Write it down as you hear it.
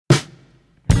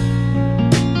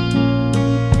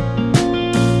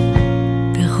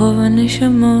ברחוב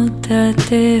הנשמות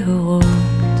הטהורות,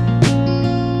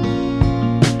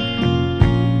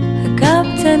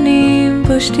 הקבצנים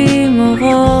פושטים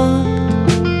אורות,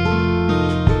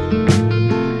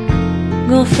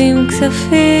 גורפים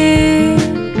כספים,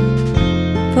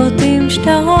 פורטים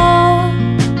שטרות,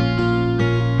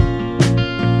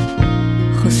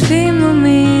 חושפים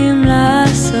מומים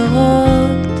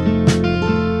לעשרות,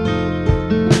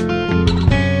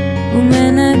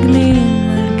 ומנגנים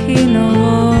על כינורות,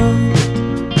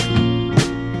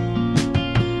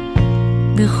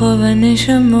 ברחוב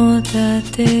הנשמות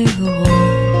הטהורות.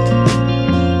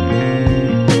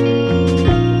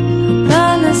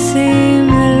 הפנסים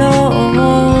ללא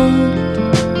אורות,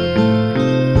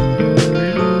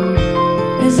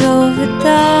 עזוב את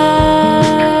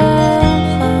החב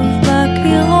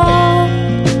בקירות,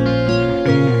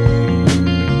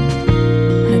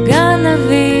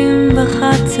 הגנבים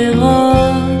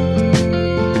בחצרות,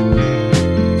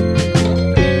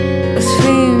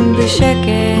 אוספים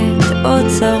בשקט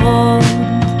אוצרות,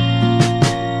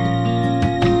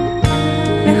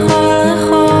 לכל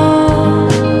רחוב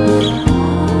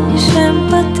יש שם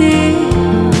פרטי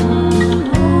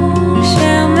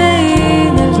אשר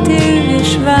מעיד על טיב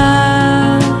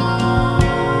ישבה,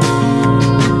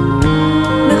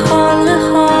 בכל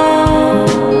רחוב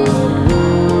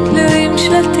תלויים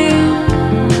שלטים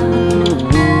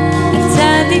על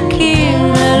צדיקים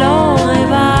ללא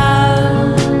רבב.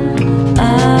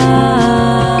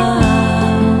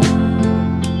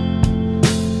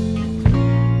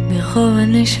 ברחוב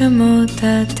הנשמות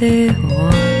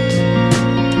הטהורות,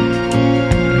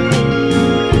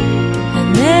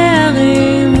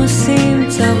 הנערים עושים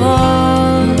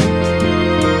צרות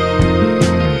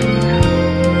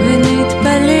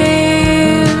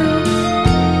ונטפלים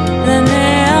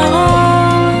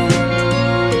לנערות,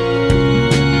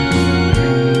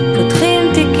 פותחים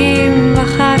תיקים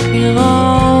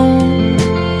בחקירות,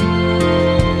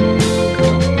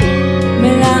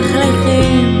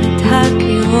 מלכלכים את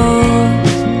הקירות,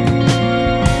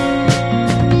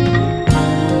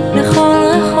 לכל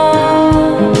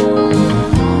רחוב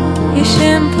יש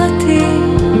שם פרטי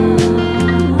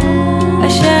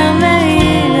אשר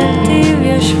מעיד על טיב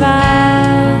יושבה,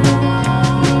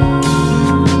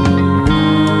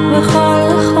 בכל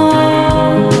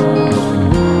רחוב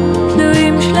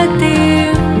תלויים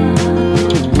שלטים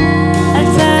על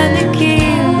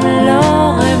צדיקים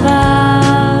ללא רבב.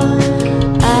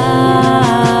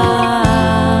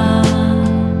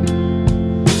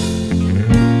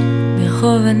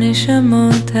 ברחוב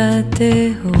הנשמות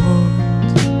הטהורות,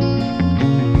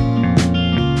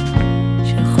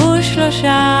 שלחו 3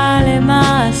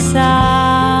 למאסר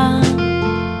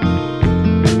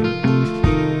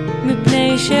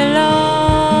מפני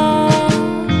שלא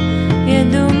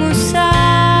ידעו מוסר,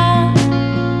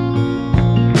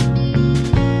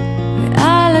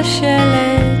 ועל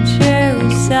השלט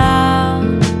שהוסר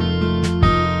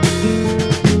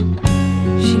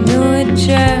שינו את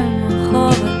שם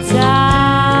רחוב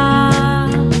הצער,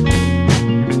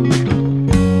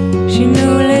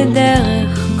 שינו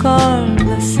לדרך כל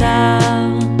בשר,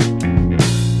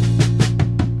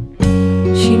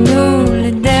 שינו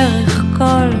לדרך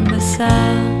כל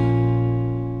בשר.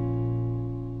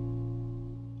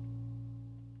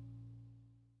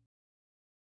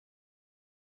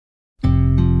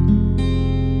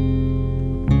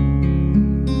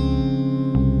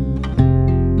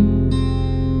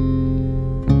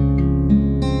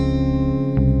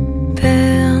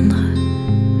 Perdre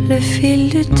le fil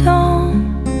du temps,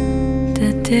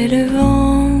 tâter le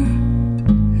vent,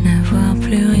 n'avoir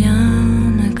plus rien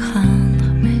à craindre,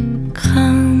 mais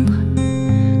craindre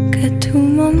qu'à tout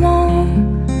moment,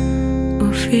 au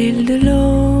fil de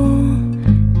l'eau,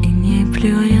 il n'y ait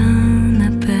plus rien à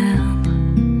perdre.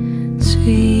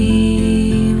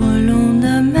 Suivre l'onde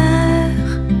amère,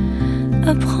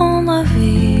 apprendre à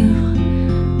vivre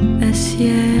à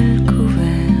ciel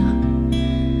couvert,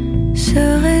 se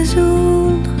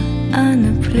résoudre à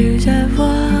ne plus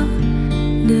avoir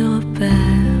de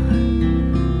repères,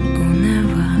 en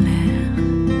avoir l'air,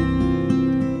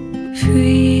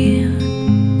 fuir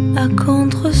à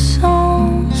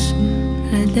contresens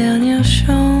la dernière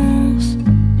chance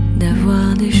d'avoir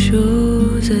des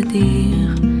choses à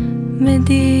dire, mais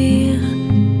dire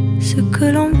ce que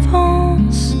l'on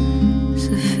pense,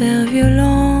 se faire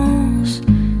violence,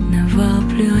 n'avoir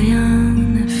plus rien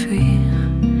à fuir,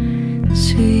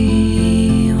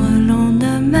 suivre l'onde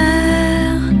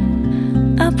amère,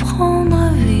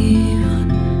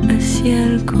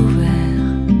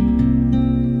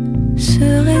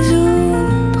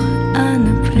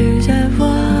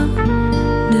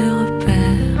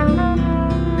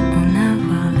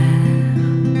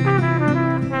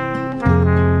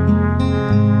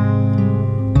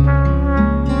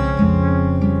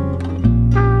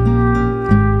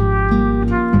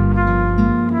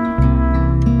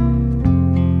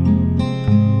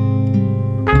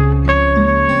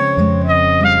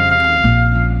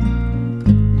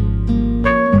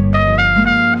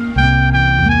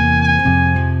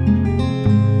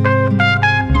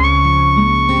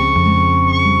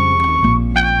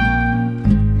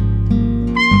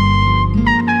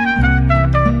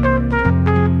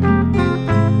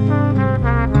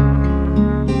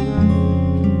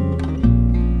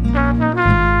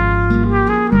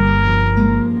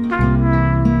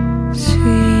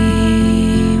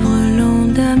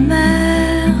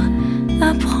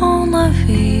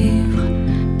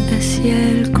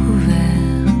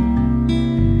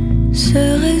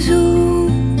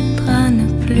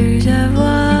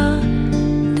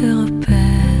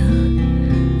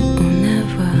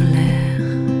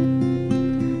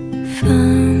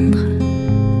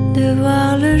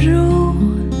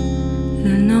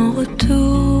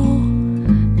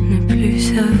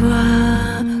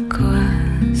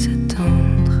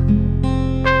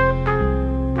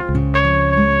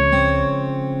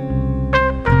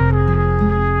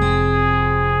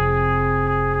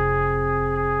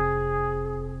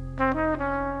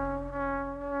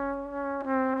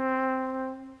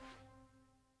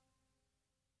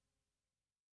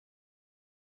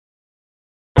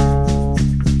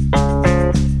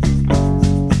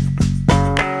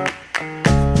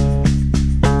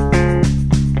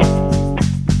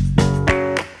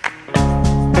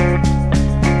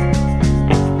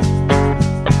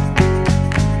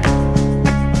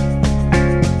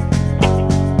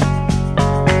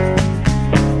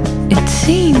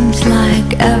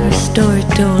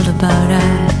 told about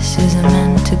us isn't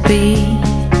meant to be.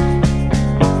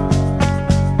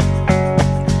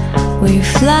 We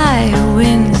fly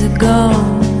winds that go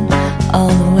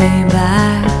all the way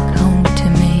back home to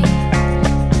me.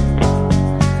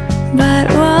 But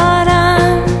what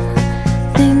I'm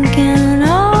thinking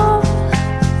of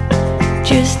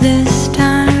just this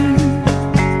time,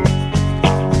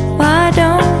 why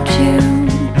don't you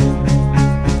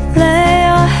lay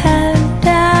your head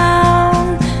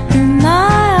down in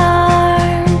my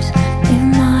arms, in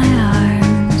my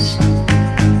arms.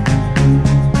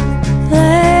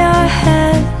 Lay your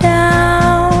head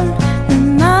down in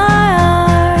my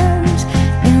arms,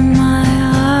 in my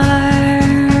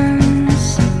arms.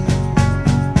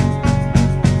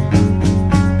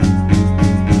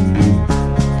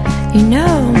 You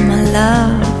know, my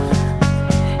love,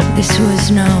 this was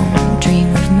no dream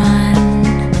of mine,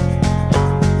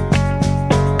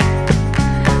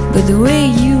 but the way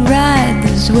you ride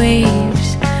those waves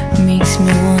makes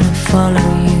me wanna follow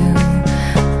you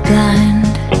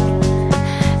blind.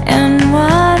 And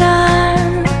what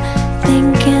I'm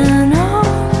thinking of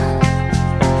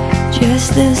just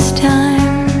this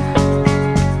time,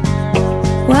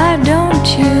 why don't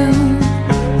you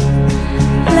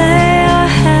lay your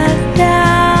head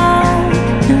down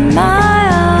in my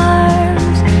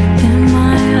arms, in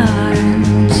my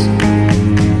arms.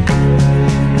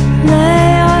 Lay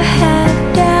your head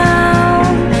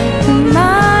down in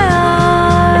my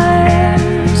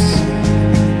arms.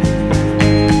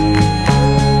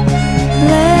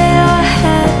 Lay your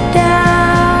head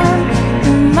down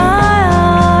in my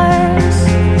arms,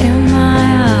 in my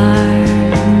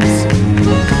arms.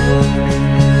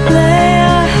 Lay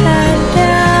your head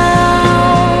down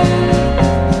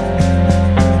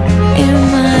in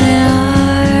my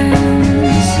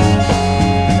arms.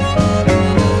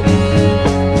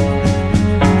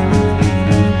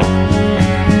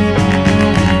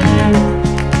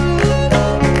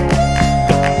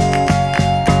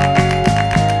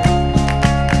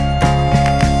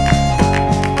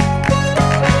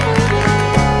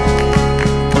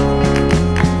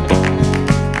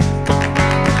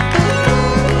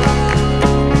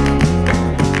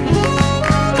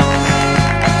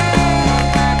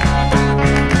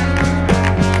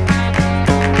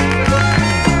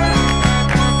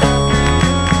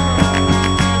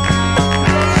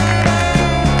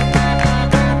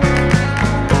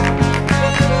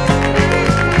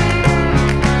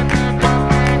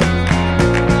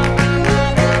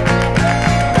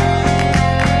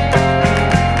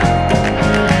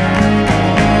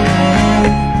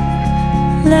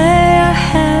 Lay your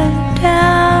head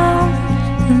down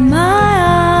in my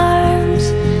arms,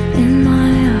 in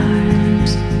my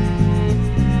arms.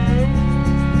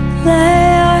 Lay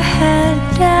your head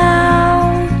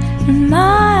down in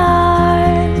my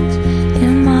arms,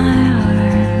 in my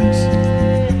arms.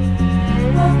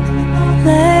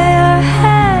 Lay your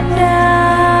head down.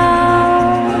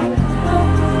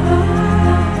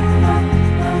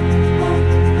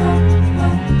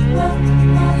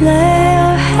 Lay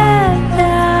your head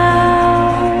down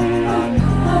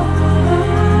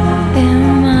in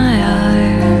my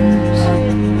arms.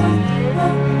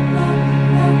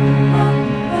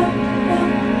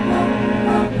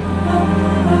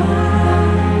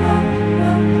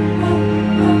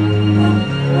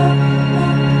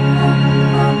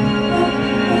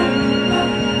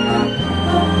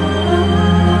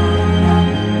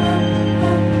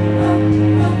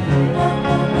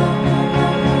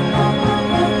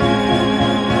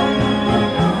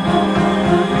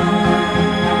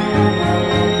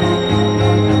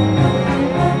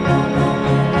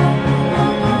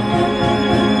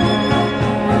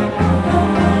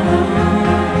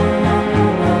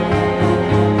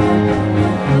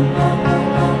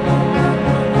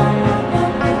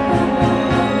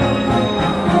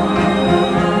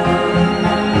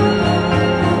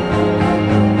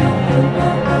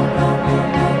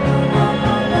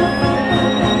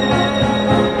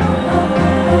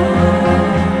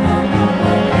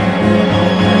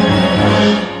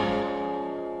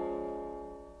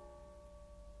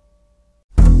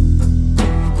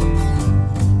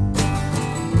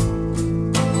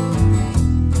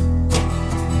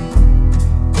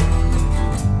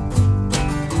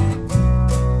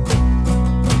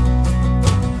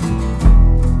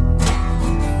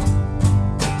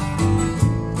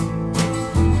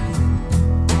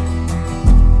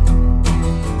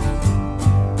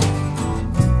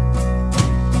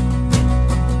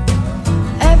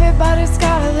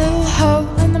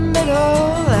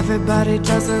 Everybody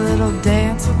does a little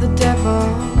dance with the devil.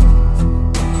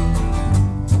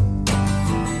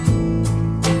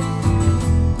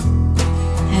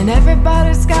 And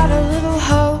everybody's got a little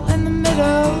hole in the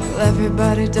middle.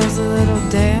 Everybody does a little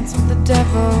dance with the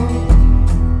devil.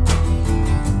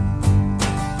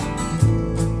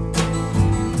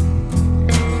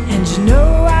 And you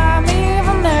know I'm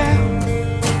evil now,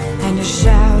 and you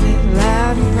shout it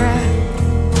loud and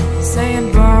proud,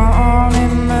 saying born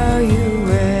in the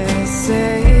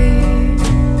USA.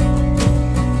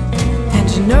 And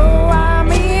you know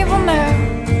I'm evil now,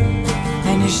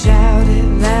 and you shout it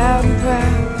loud and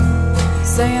proud,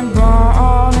 saying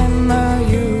born in the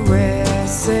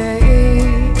USA.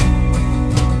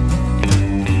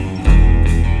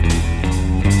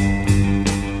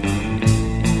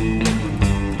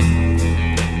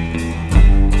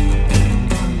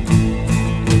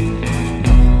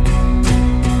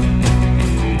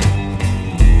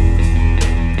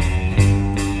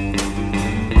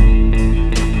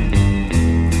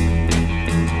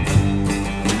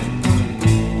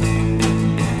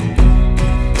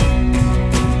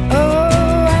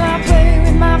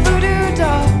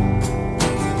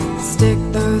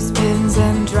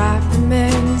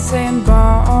 Saying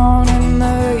born in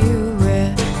the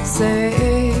USA.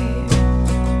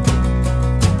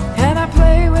 And I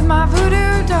play with my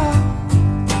voodoo doll,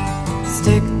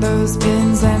 stick those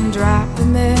pins and drop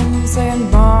them in, saying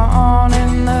born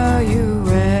in the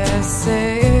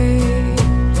USA.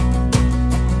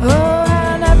 Oh,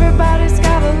 and everybody's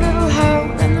got a little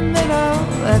hole in the middle.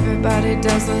 Everybody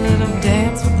does a little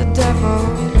dance with the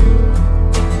devil.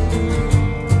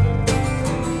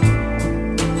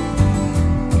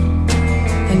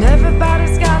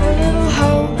 Everybody's got a little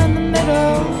hole in the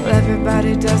middle.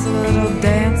 Everybody does a little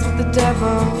dance with the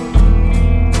devil.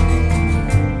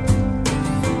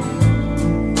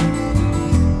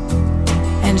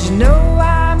 And you know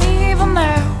I'm evil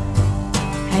now,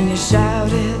 and you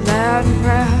shout it loud and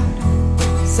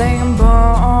proud, saying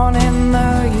born in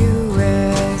the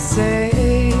USA.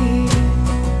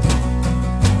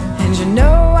 And you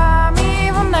know I'm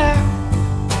evil now,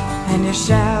 and you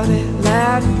shout it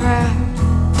loud and proud,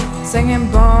 singing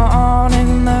born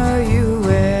in the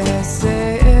USA.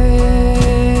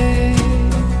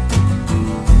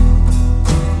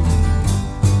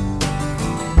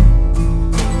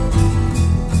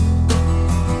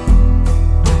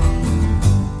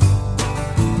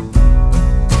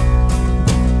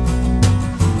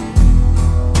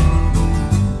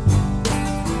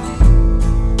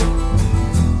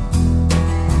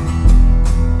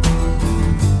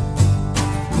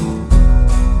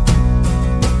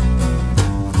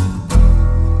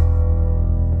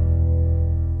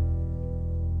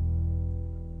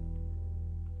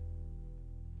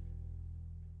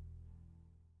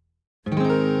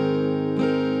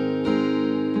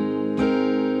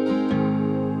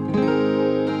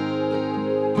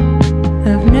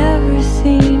 I've never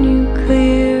seen you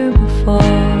clear before,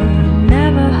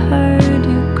 never heard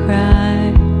you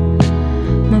cry.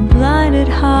 My blinded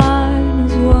heart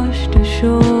is washed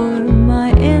ashore,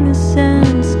 my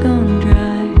innocence gone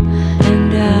dry.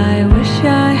 And I wish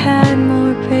I had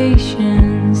more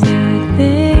patience, there are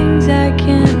things I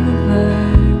can't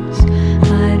reverse.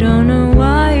 I don't know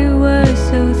why you were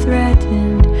so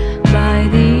threatened by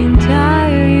the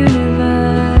entire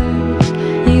universe.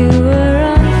 You were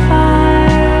on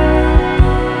fire,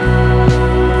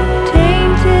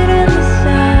 tainted in the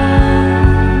sun.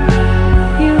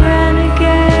 You ran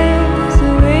against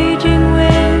the raging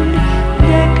wind,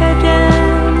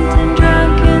 decadent and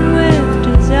drunken with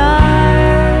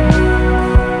desire,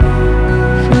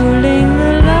 fooling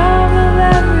the love of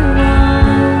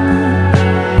everyone.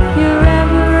 Your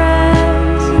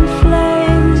reverence in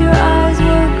flames, your eyes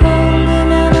were golden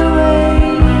and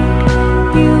awake.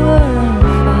 You were on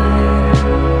fire.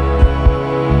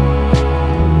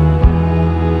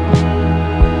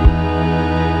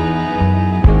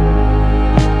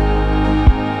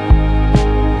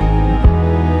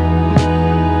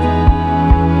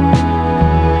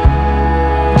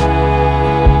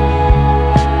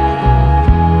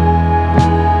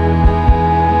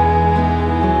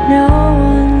 No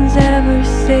one's ever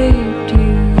saved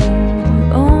you,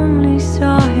 only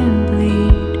saw him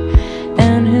bleed,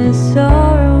 and his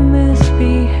sorrow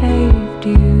misbehaved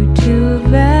you to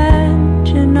avenge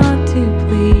and not to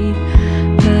plead.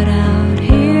 But out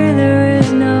here there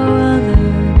is no other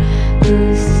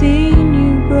who's seen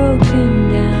you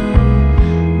broken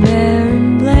down, bare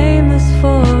and blameless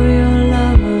for your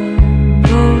lover,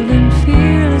 bold and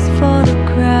fearless for the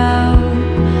crowd.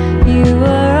 You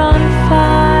were on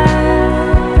fire,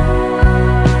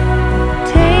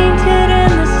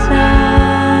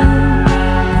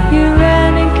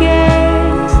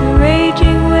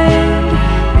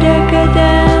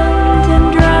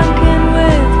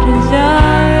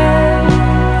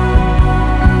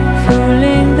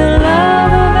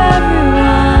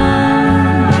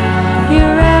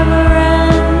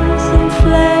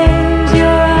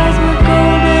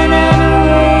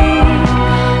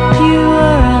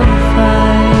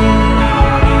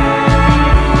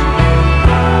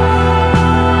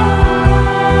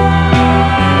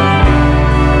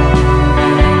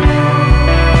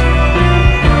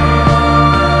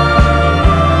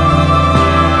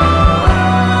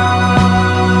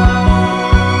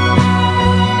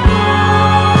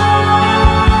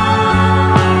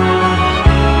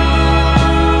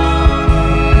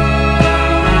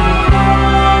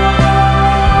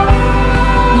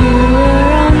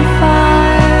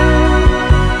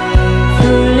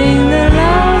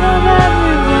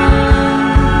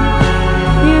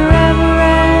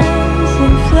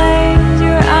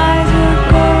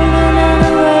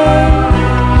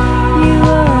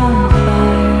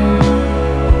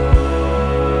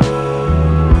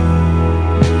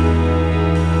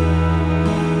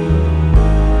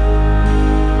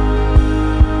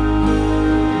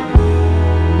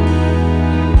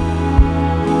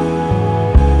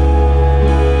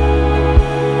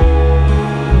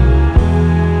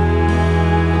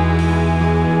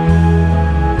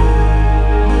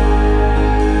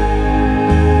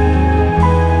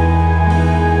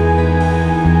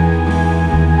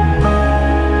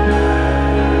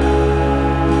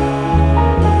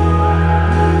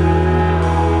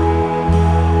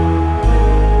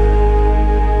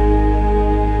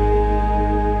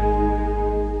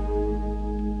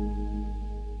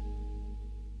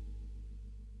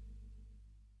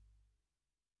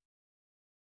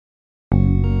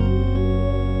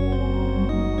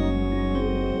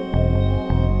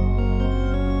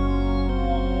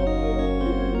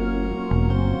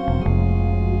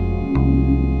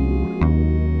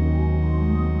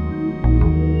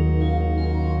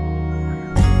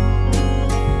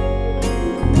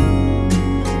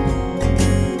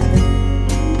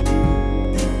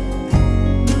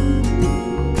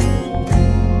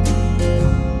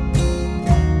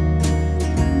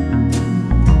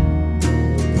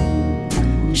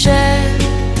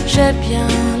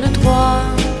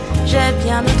 j'ai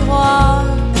bien le droit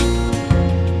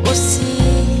aussi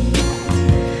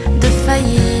de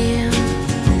faillir,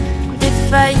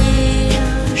 défaillir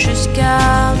jusqu'à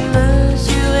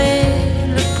mesurer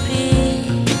le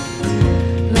prix.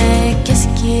 Mais qu'est-ce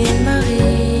qui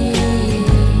m'arrive?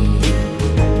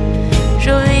 Je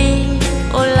ris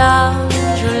aux larmes,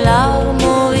 je larme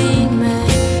au riz, mais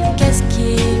qu'est-ce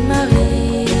qui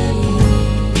m'arrive?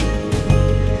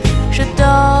 Je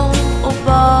dors au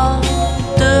bord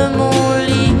de mon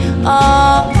lit,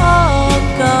 oh, oh,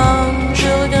 comme je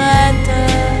regrette.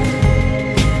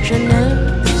 Je ne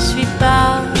suis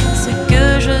pas ce que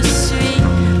je suis.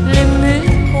 Les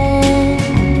murs ont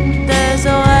des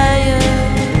oreilles,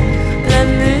 les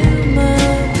murs me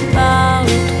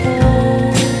parlent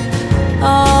trop.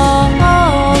 Oh,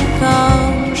 oh,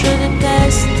 comme je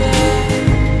déteste.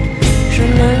 Je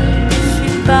ne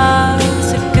suis pas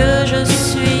ce que je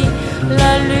suis.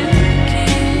 La lune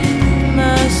qui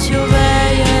me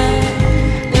surveille,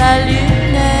 la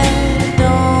lune est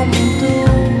dans mon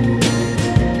dos.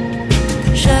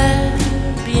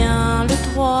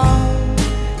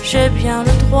 J'ai bien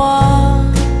le droit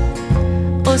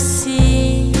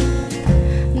aussi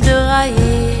de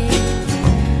railler,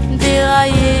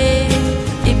 dérailler,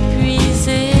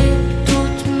 épuiser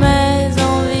toutes mes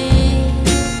envies.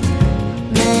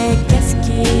 Mais qu'est-ce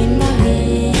qui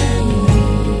m'arrive?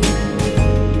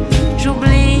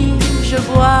 J'oublie, je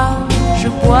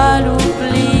bois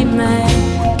l'oubli, mais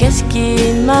qu'est-ce qui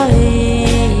m'arrive?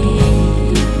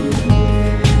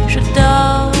 Je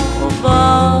dors au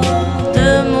bord de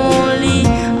mon lit,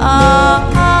 ah,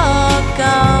 ah,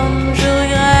 comme je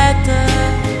regrette.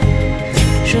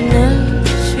 Je ne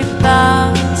suis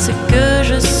pas ce que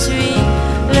je suis.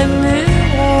 Les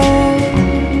murs ont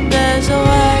des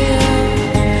oreilles,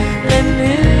 les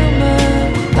murs me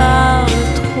parlent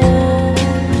trop.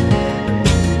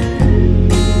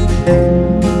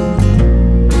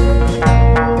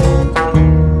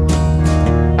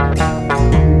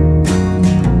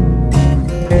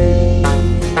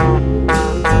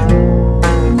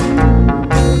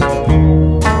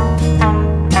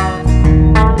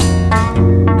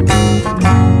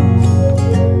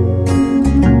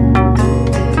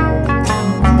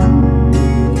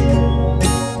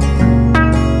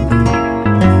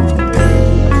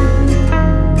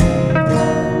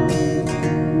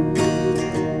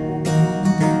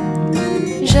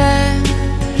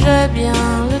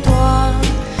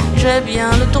 J'ai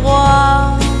bien le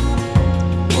droit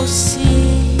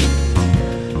aussi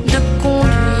de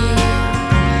conduire,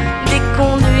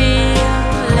 déconduire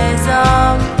les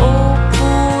hommes au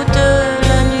bout de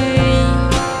la nuit.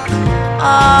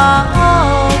 Ah,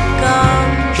 oh,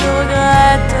 comme je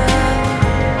regrette.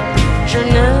 Je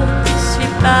ne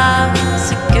suis pas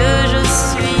ce que je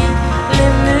suis.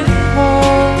 Les murs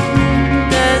ont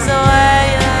des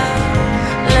oreilles,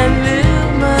 les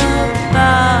murs me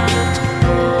parlent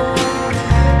trop.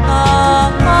 Oh,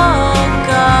 oh,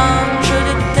 comme je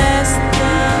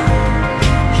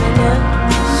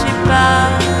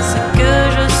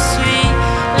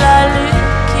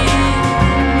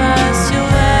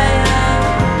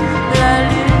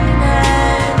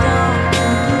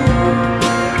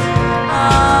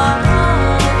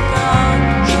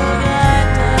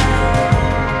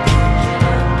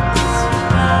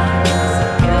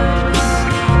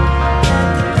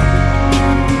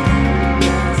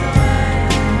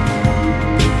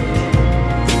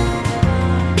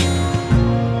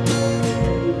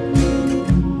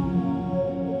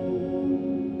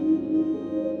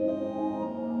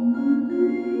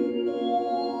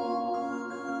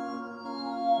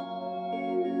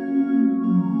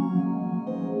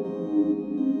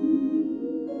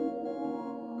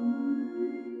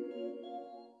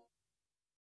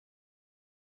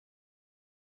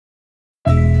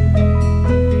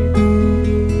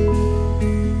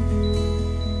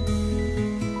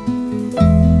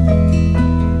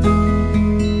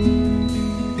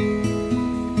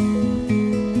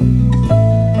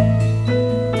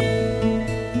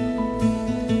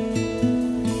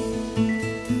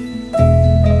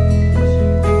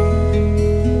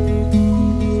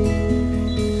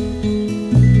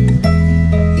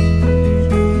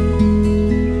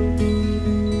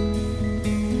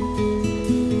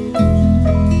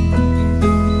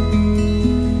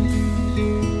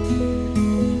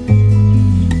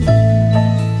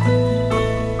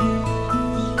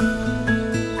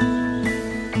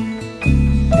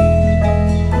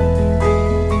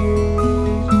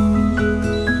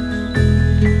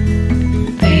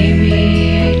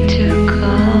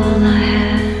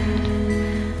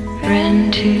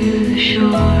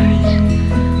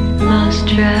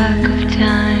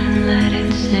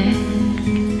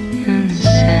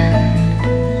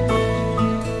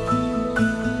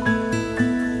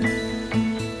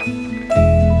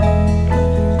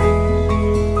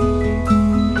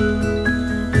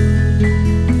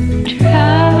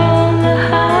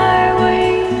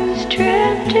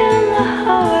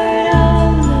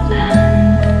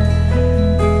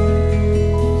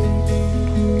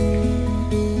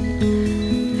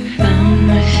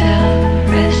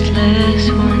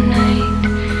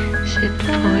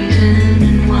poison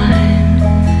and wine,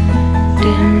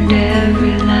 dimmed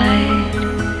every light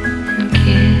and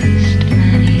kissed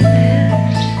many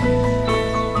lips.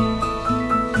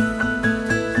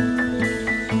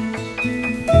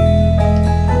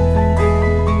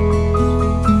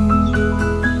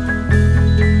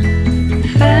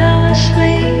 Fell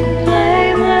asleep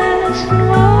blameless and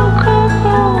woke up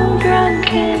all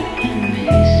drunken in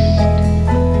mist.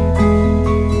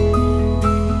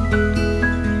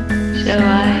 So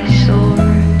I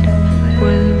soared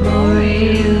with the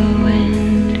boreal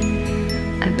wind.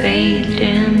 I bathed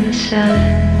in the sun,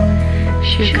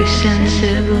 shook a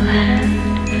sensible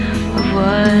hand of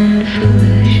one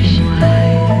foolish and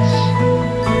wise.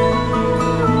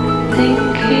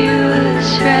 Think he was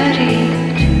ready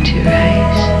to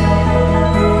rise.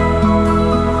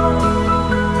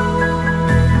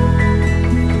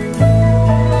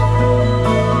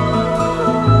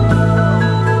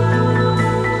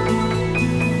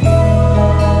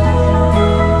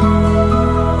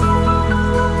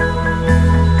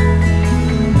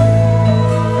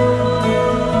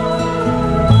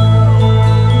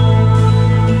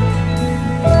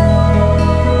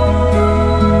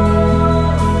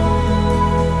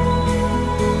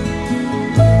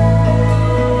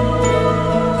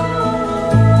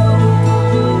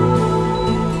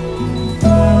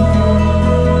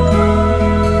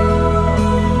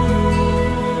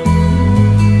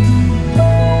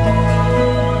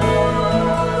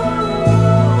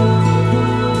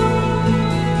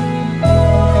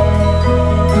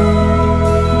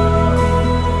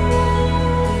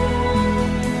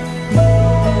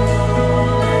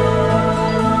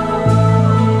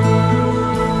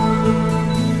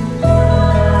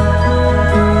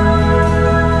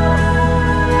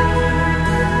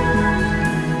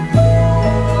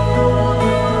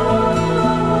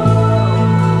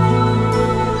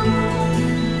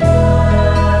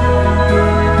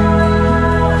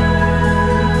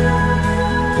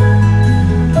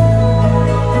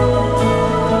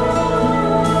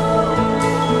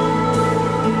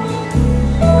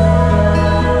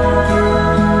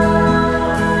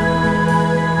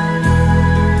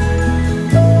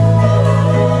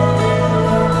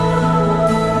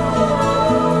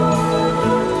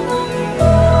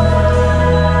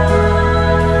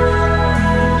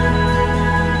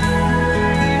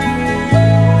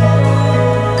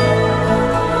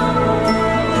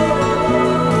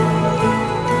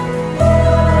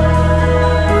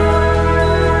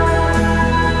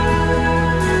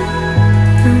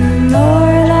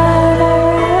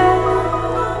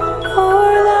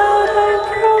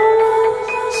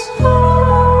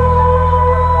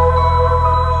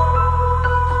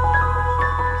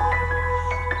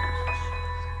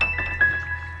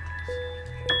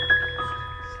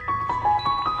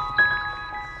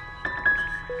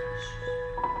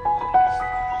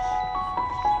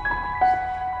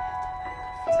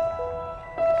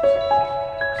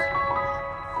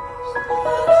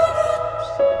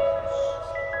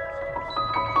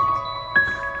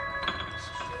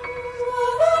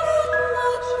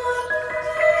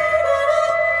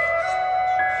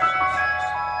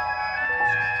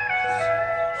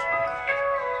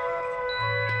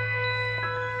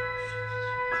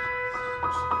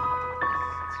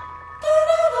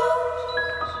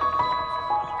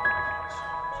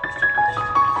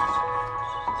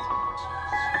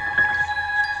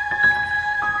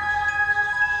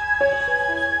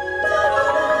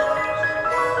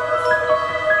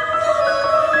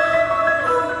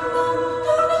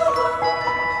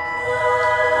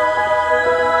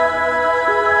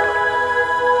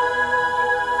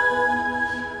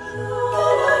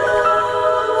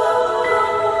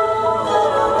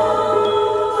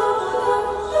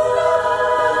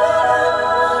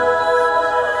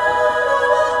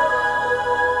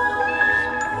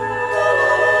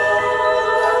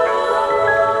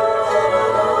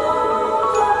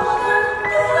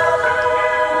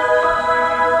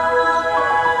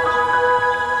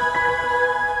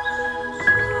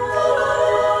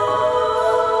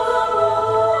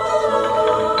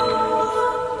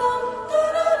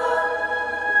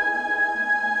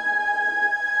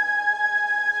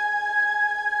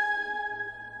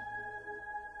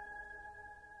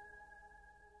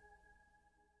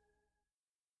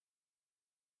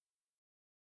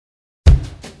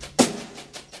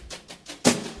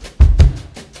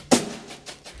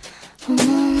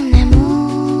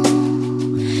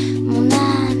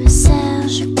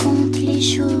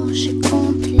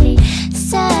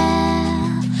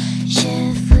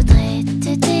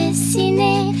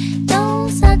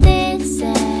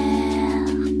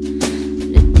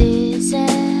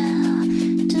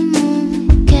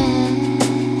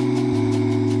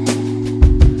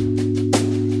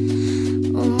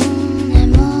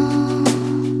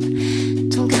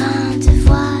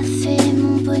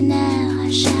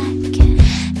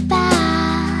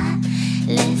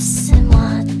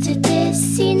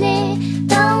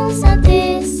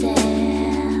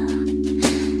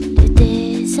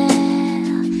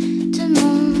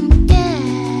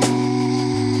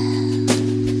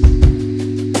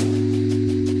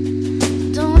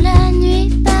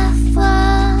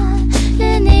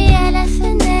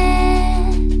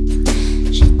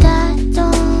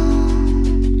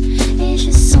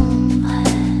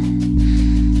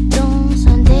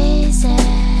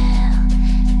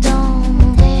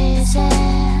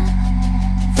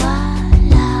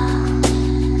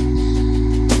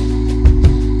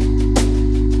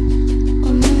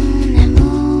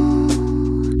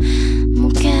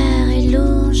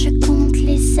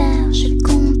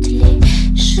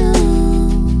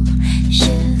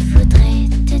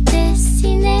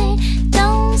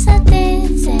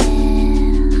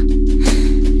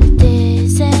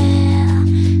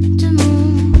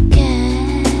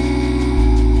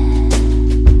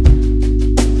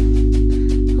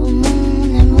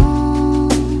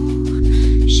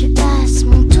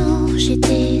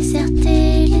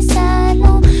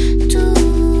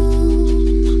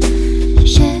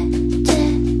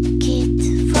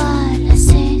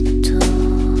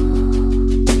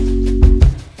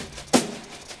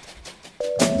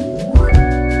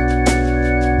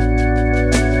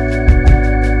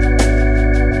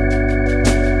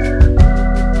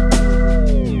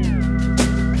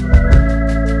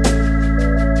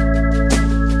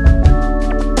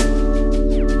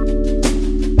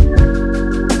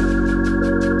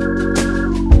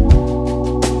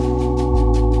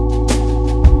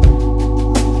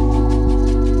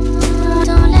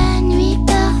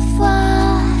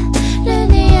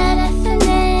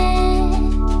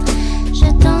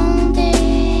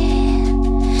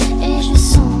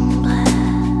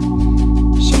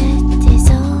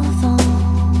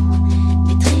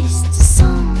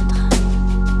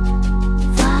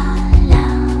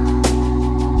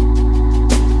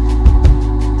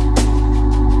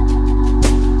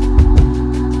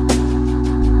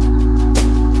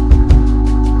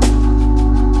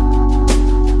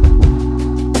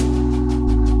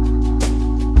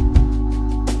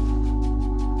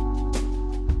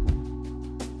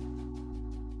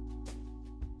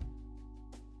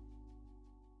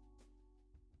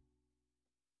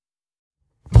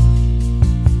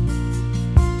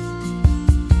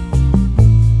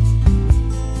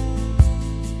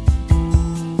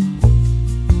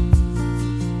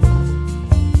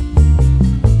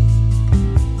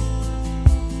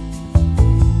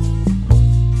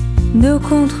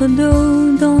 contre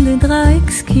dos dans des draps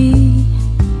exquis.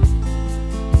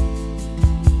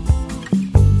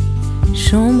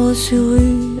 Chambre sur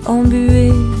rue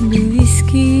embuée de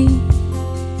whisky.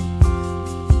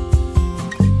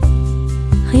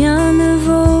 Rien ne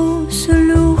vaut ce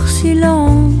lourd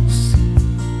silence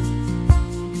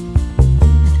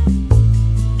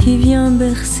qui vient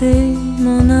bercer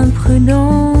mon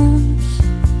imprudence.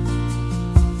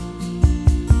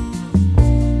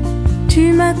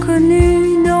 Tu m'as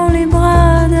connu dans les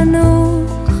bras d'un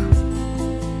autre.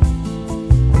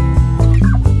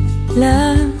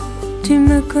 Là, tu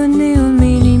me connais au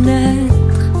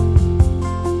millimètre.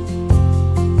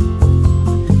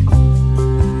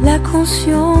 La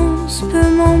conscience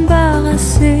peut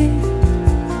m'embarrasser,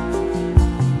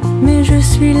 mais je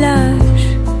suis lâche.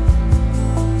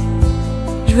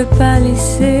 Je veux pas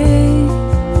laisser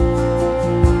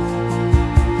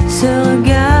ce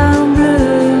regard bleu,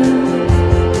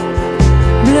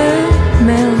 bleu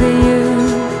merveilleux,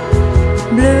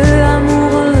 bleu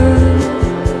amoureux,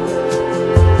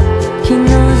 qui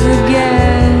n'ose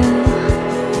guère.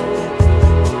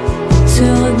 Ce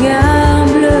regard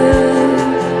bleu,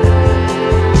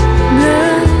 bleu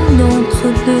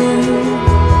d'entre-deux,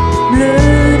 bleu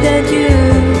d'adieu,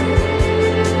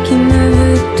 qui me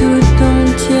veut tout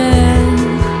entière.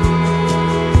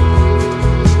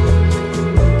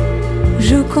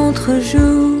 Joue contre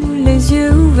joue, les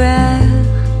yeux ouverts.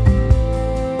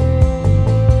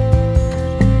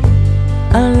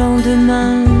 Un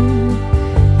lendemain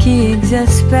qui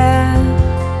exaspère.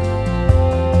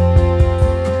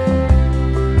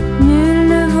 Nul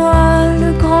ne voit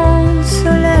le grand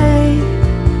soleil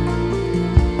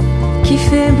qui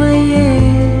fait briller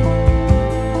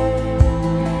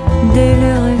dès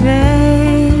le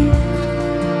réveil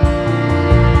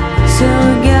ce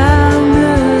regard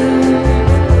bleu,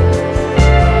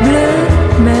 bleu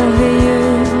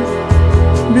merveilleux,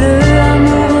 bleu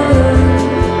amoureux,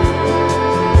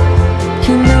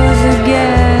 qui n'ose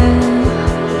guère.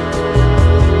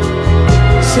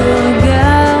 Ce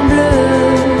regard bleu,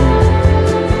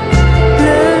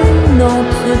 bleu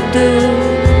d'entre-deux,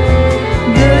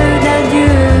 bleu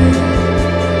d'adieu,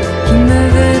 qui me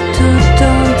veut tout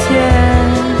entière.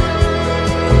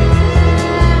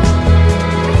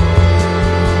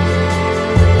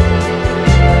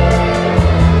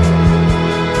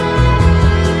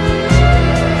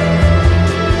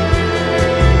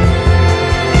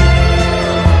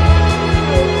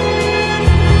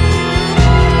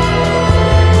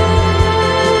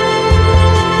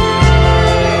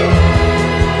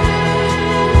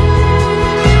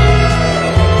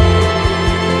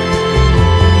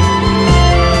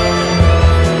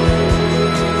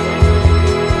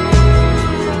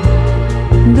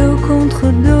 Dos contre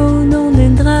dos dans des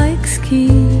draps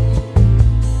exquis.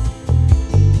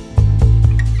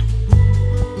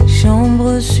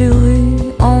 Chambre sur rue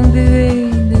embuée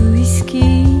de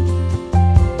whisky.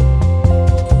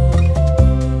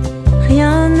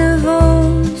 Rien ne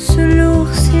vaut ce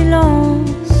lourd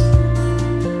silence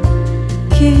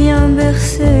qui vient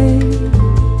bercer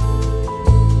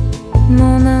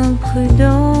mon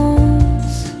imprudence.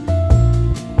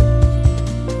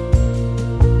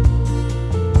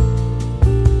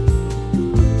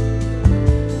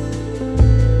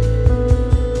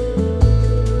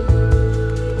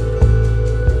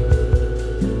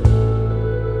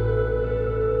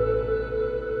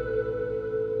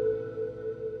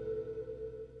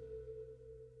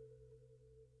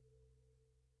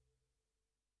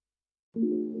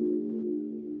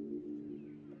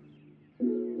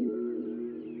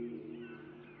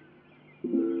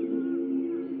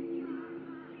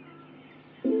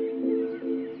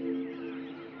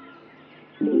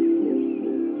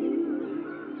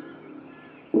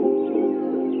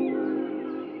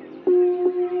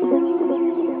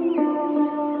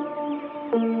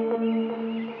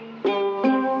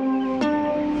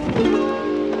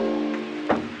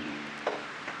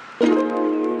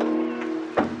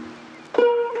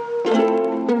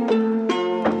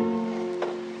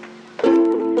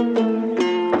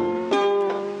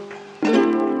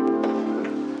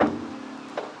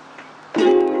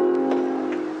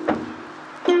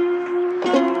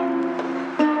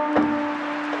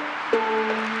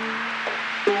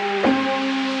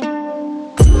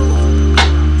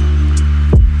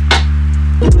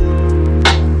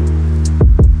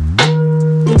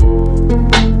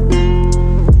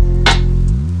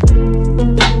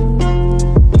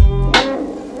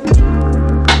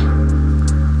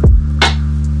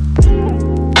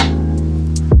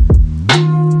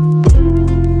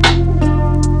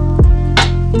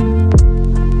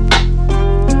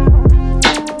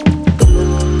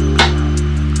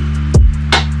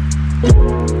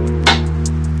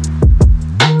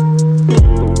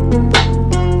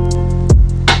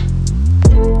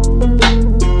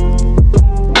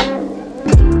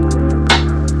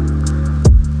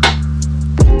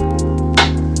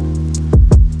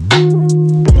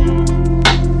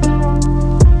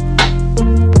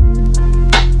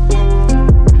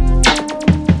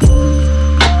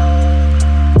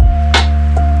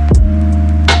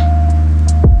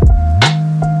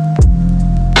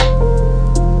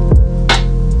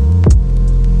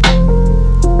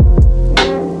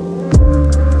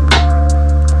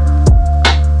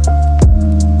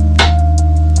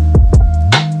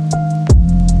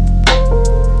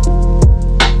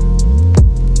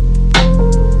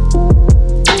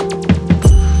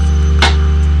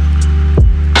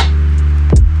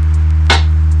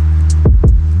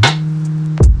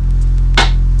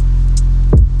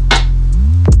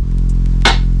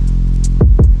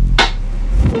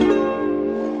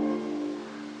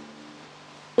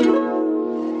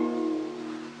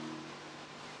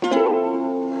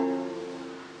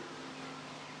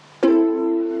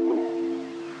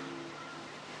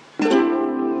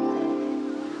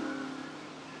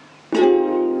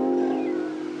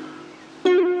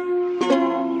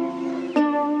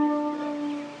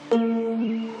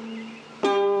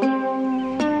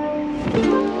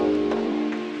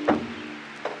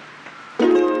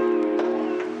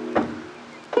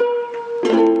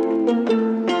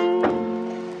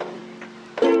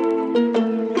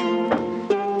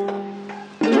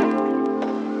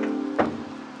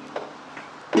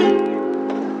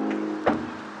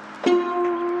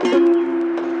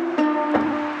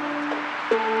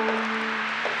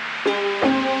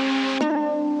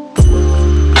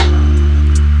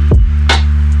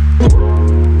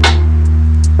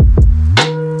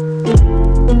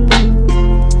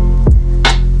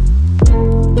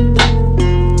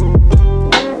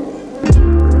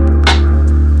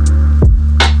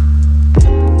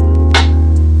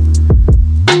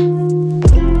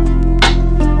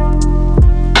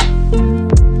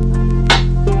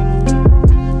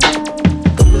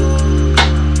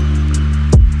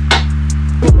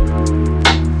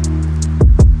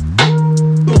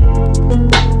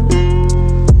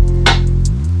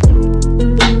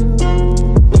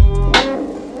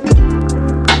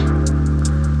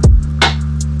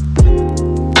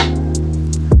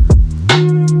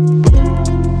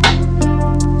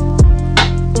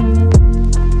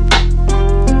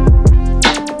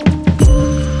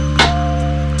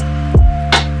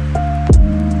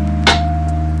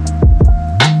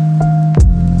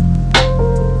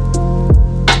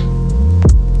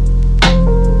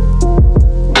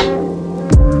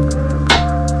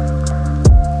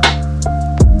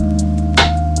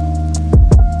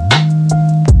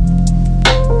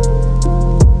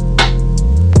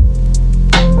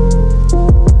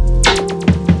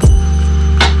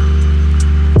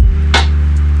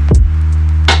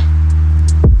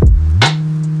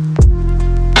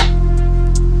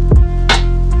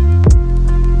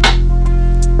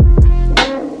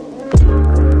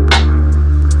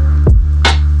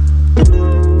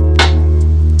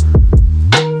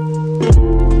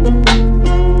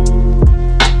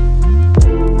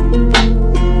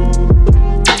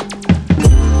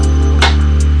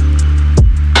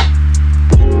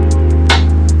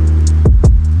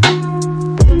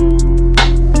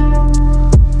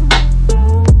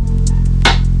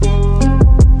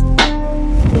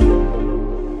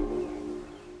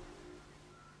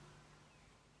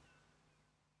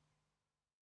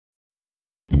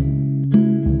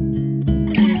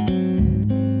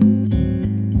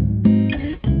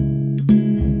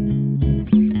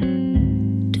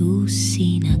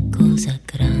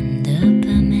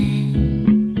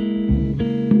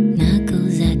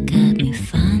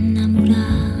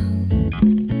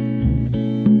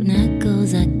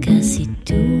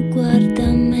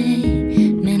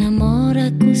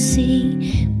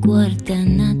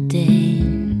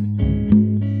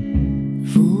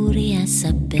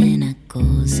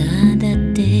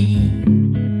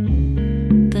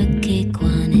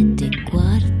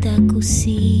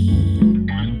 così,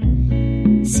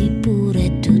 sì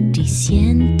pure tu ti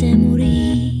siente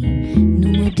morì,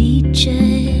 non lo dice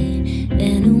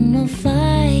e non mi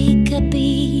fai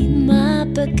capire, ma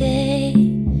perché?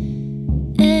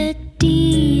 E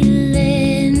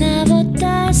dille una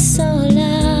volta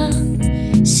sola,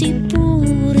 sì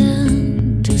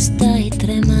pure tu stai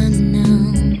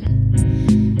tremando,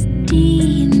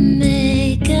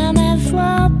 dimmi che mi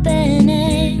fa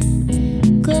bene,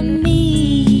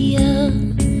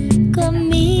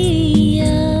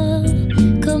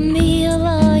 con mio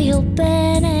voglio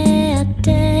bene a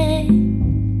te.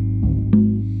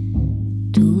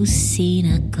 Tu sei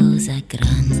una cosa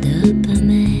grande per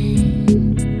me,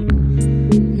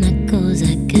 una cosa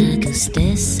che tu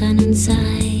stessa non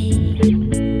sai,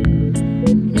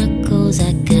 una cosa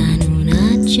che non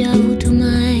hai già avuto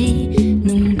mai,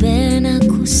 non bene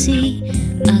così,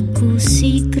 a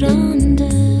così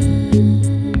grande.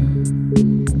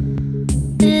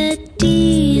 E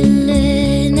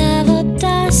dille una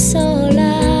volta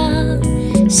sola,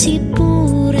 sì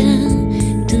pure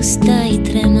tu stai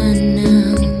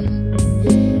tremando,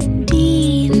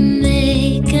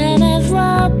 dimmi che mi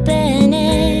va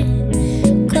bene,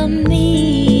 con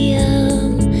mio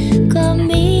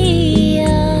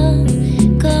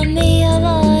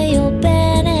voglio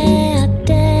bene a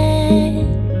te.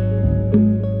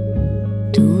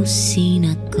 Tu sei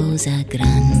una cosa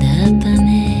grande per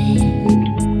me,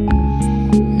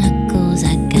 una cosa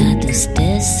che tu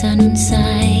stessa non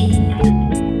sai,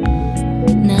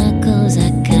 una cosa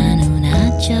che non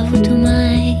hai già avuto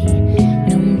mai,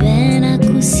 non bene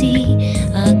così,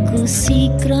 a così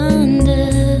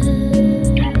grande,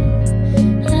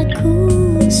 a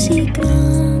così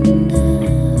grande,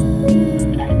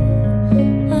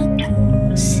 a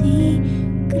così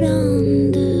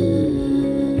grande.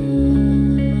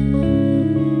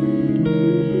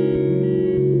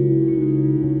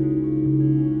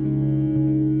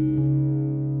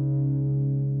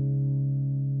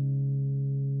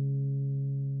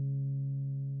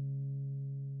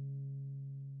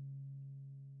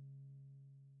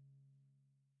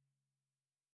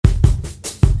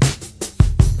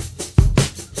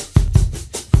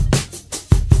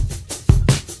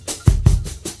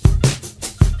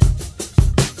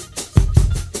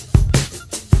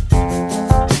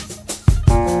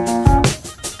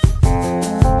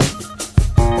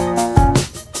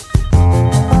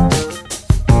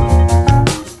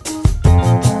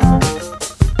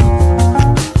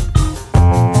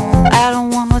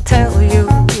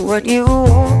 What you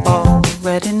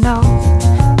already know.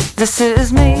 This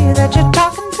is me that you're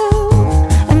talking to,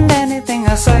 and anything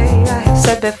I say I have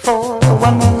said before.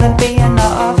 When will it be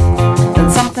enough? Then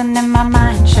something in my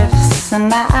mind shifts,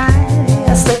 and I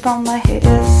slip on my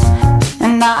heels,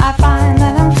 and now I find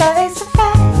that I'm face to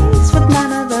face with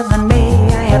none other than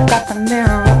me. I have got the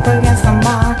mirror up against the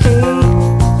marquee,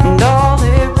 and all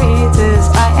it reads is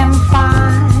I am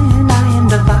fine, I am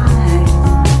divine.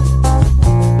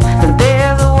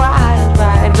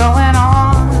 Going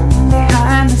on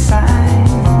behind the sign.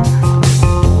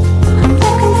 I'm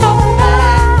looking for the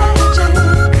magic,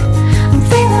 I'm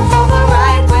feeling for the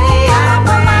right way out of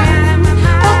my mind,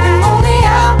 hoping only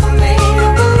out for me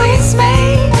to release me.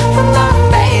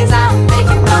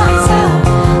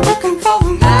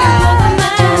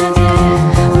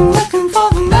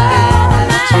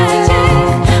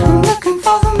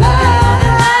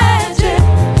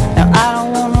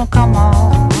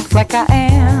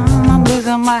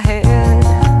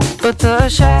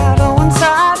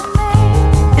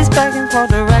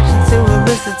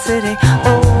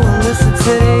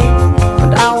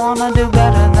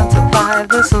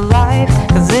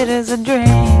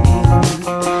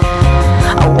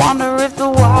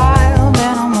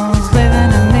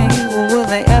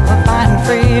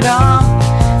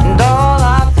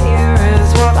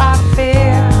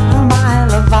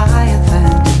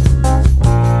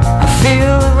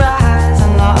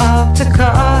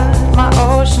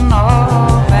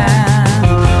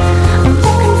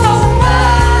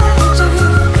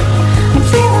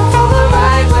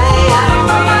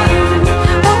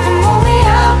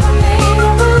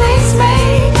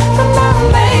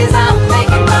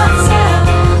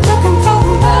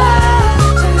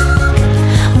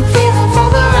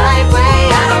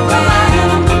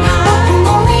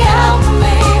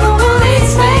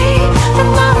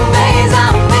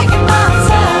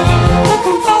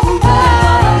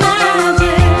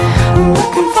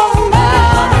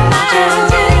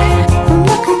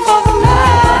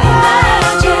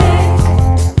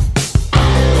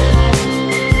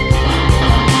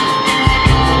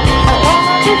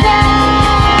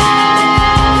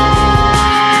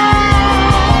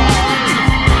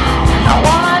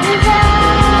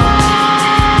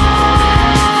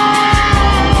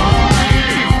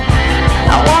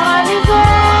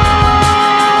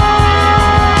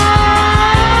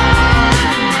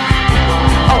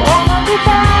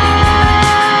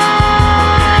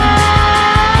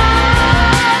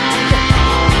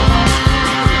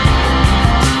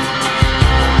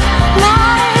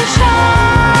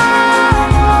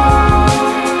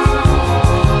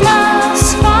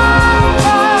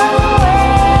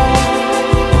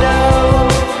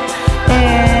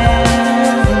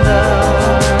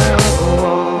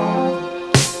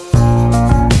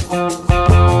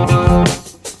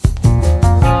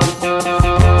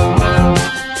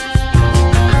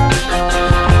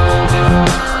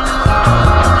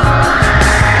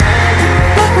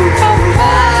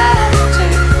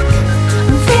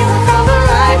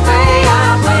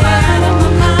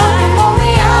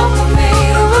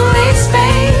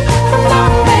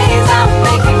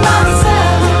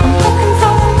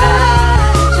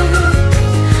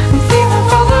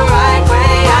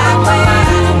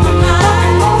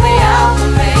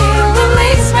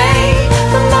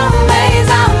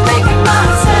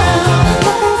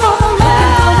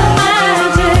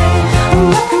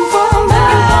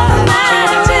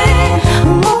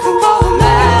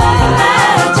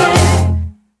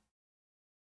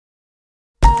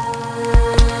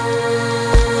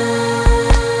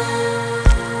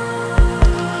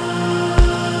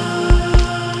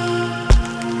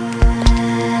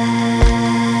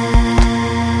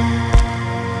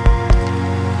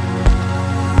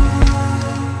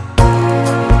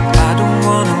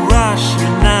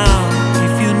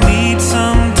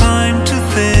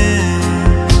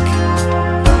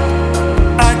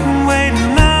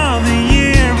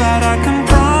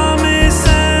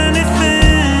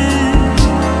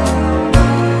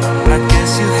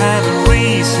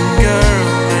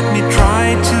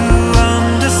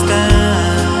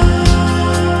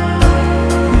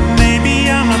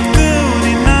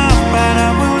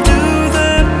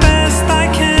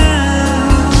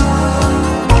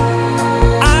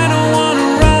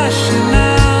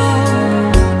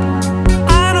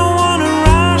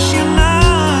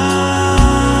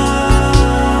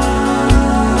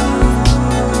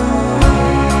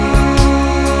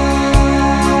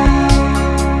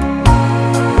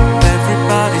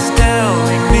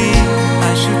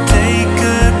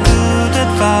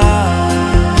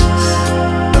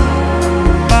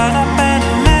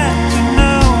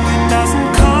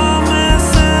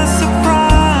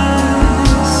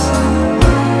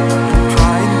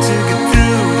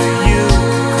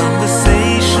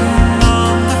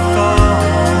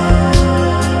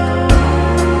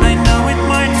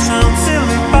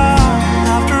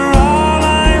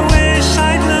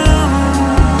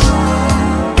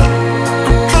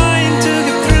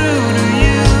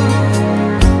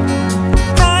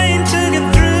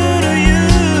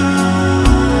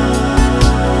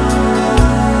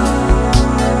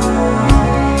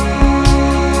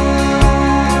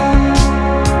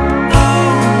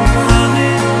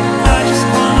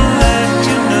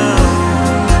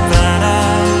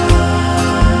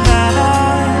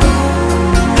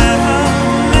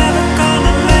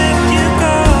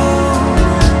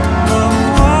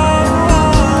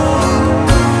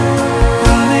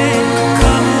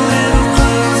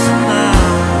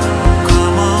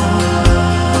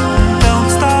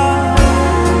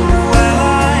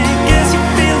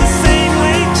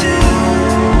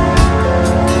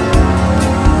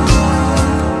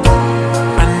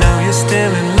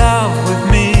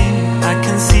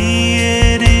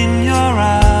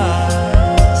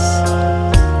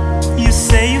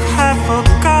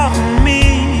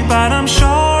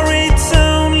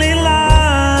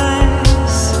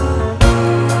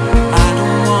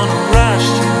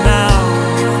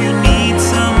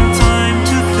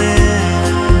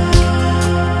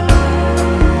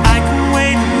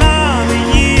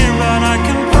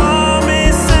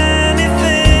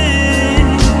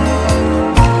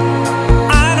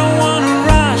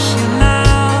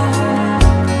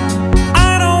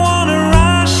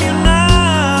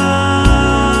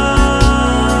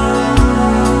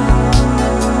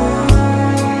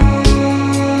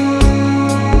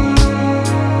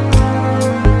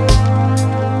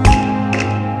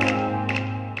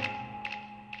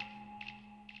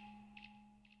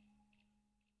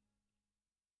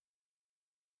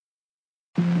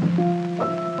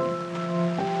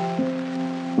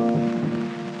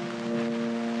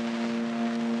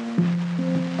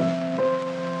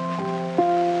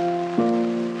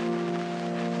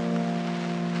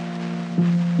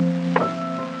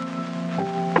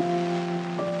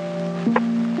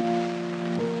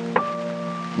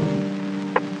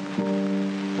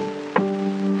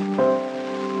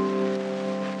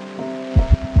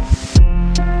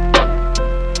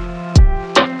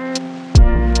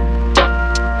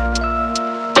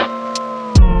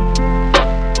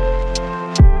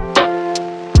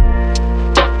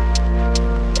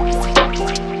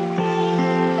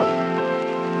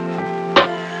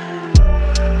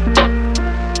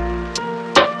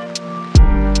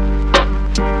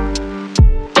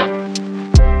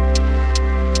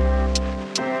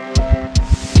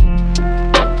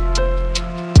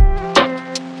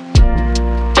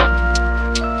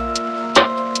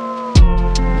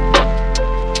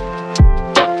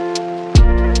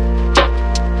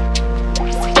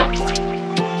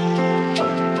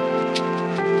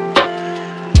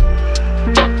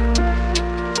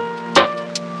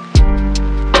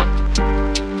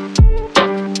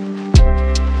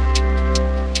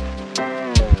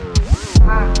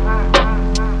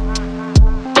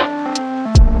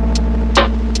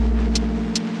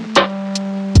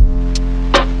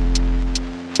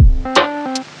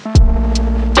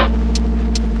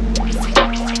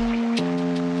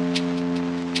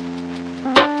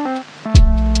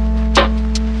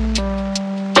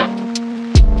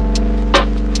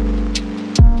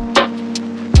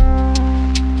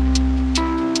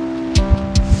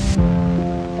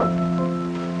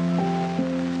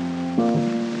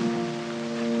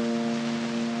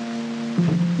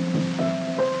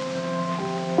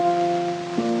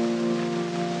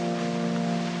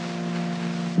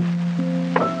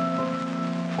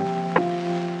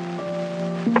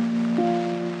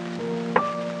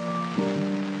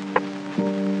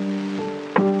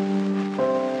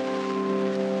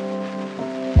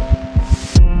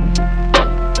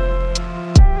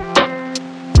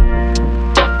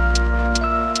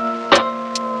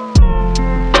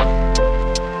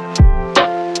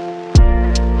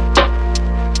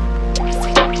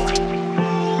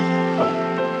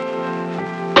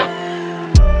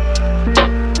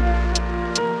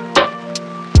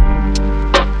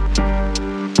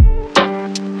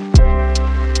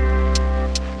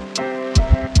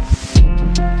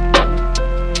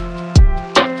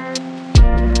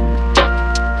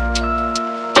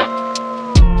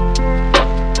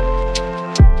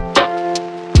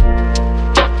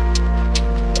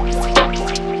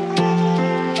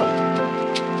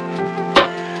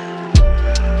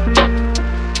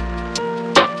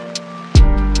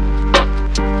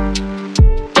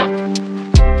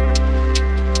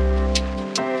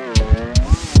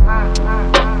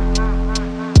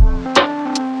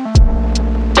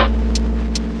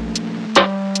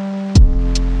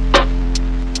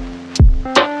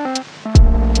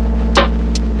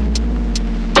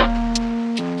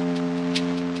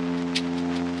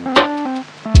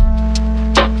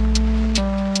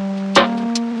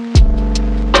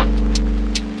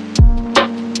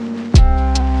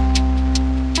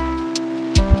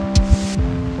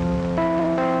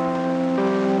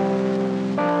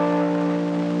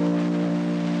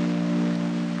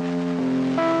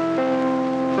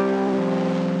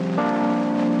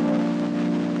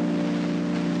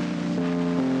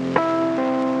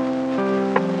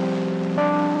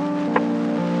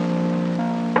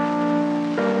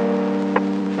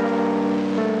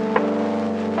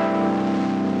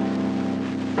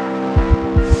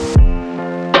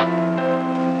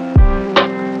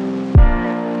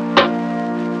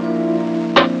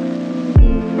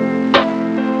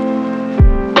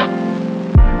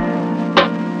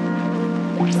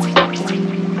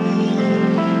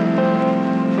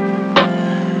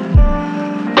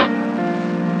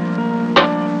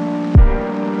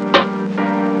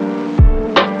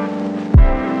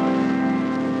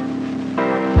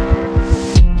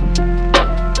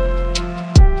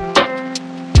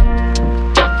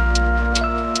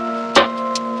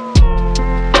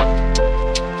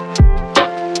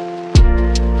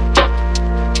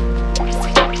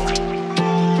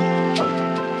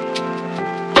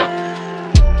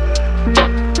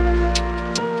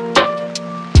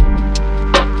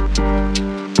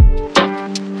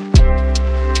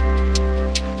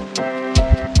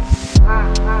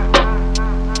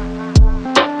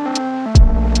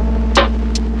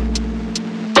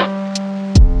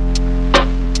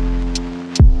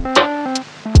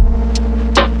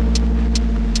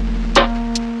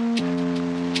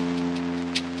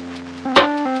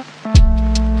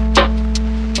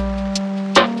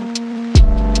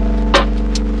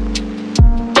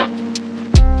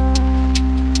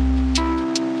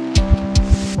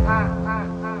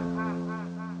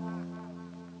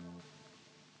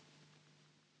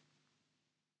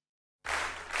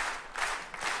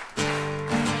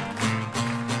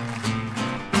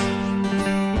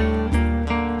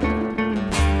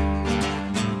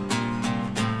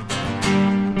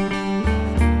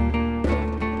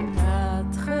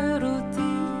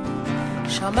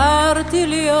 צירתי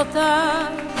לי אותה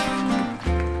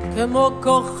כמו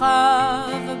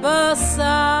כוכב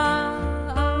בשר.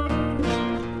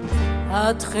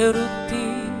 את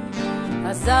חירותי,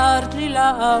 עזרת לי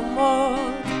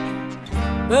לעמוד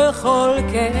בכל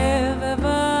כאב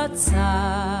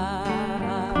וצער,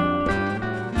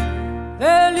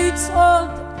 ולצעוד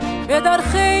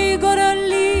בדרכי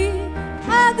גורלי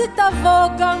עד תבוא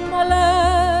גם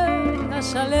עליי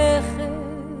השלכת,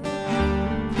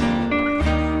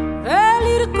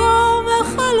 ולרקום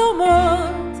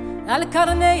חלומות על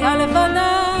קרני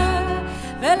הלבנה,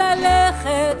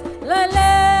 וללכת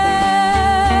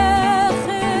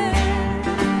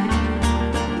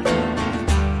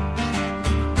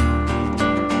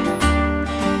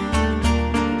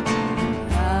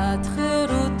את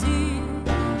חירותי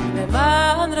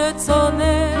למען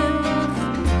רצונך,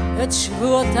 את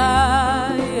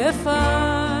שבועותיי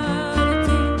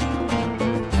הפרתי.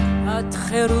 את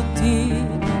חירותי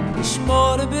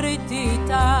לשמור בריתי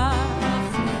איתך,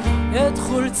 את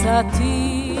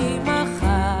חולצתי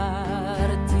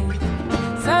מכרתי.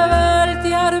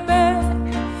 סבלתי הרבה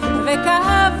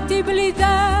וכאבתי בלי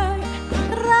די,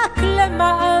 רק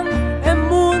למען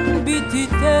אמון בי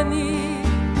תיתני.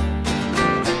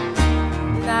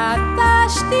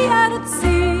 נטשתי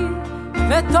ארצי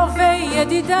וטובי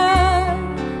ידידיי,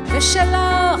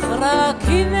 ושלך רק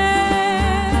הנני.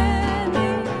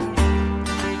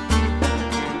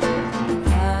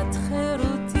 את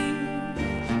חירותי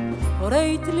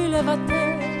הורית לי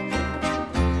לוותר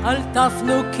על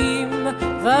תפנוקים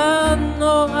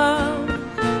ונועם.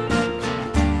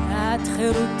 את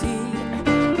חירותי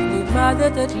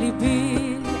לימדת את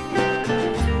ליבי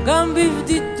גם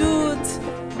בבדידות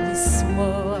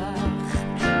לשמוח.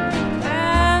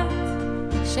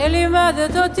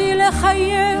 שלימדת אותי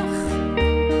לחייך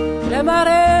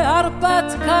למראה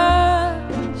הרפתקה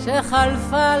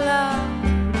שחלפה לה,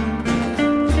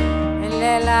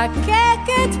 ללקק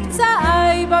את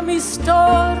פצעיי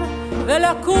במסתור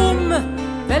ולקום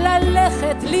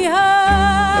וללכת לי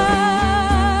הלאה.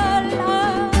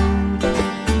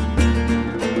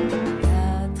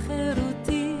 את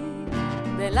חירותי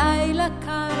בלילה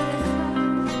קר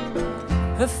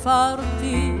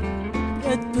הפרתי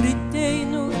את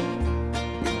בריתנו,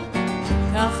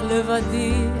 כך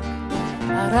לבדי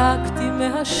ערקתי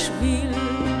מהשביל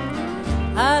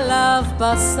עליו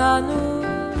פסענו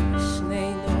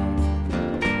שנינו.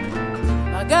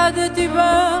 בגדתי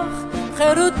בך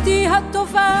חירותי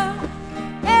הטובה,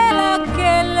 אל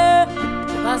הכלא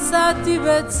נסעתי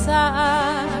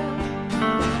בצער,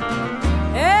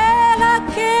 אל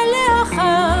הכלא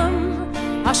החם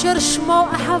אשר שמו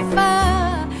אהבה,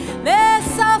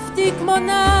 נאספתי כמו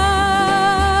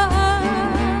נער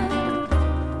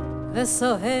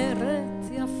וסוהרת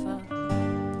יפה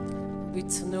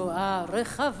בתנועה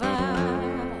רחבה,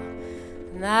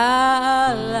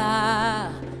 נעלה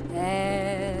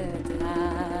את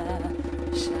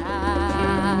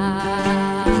השער.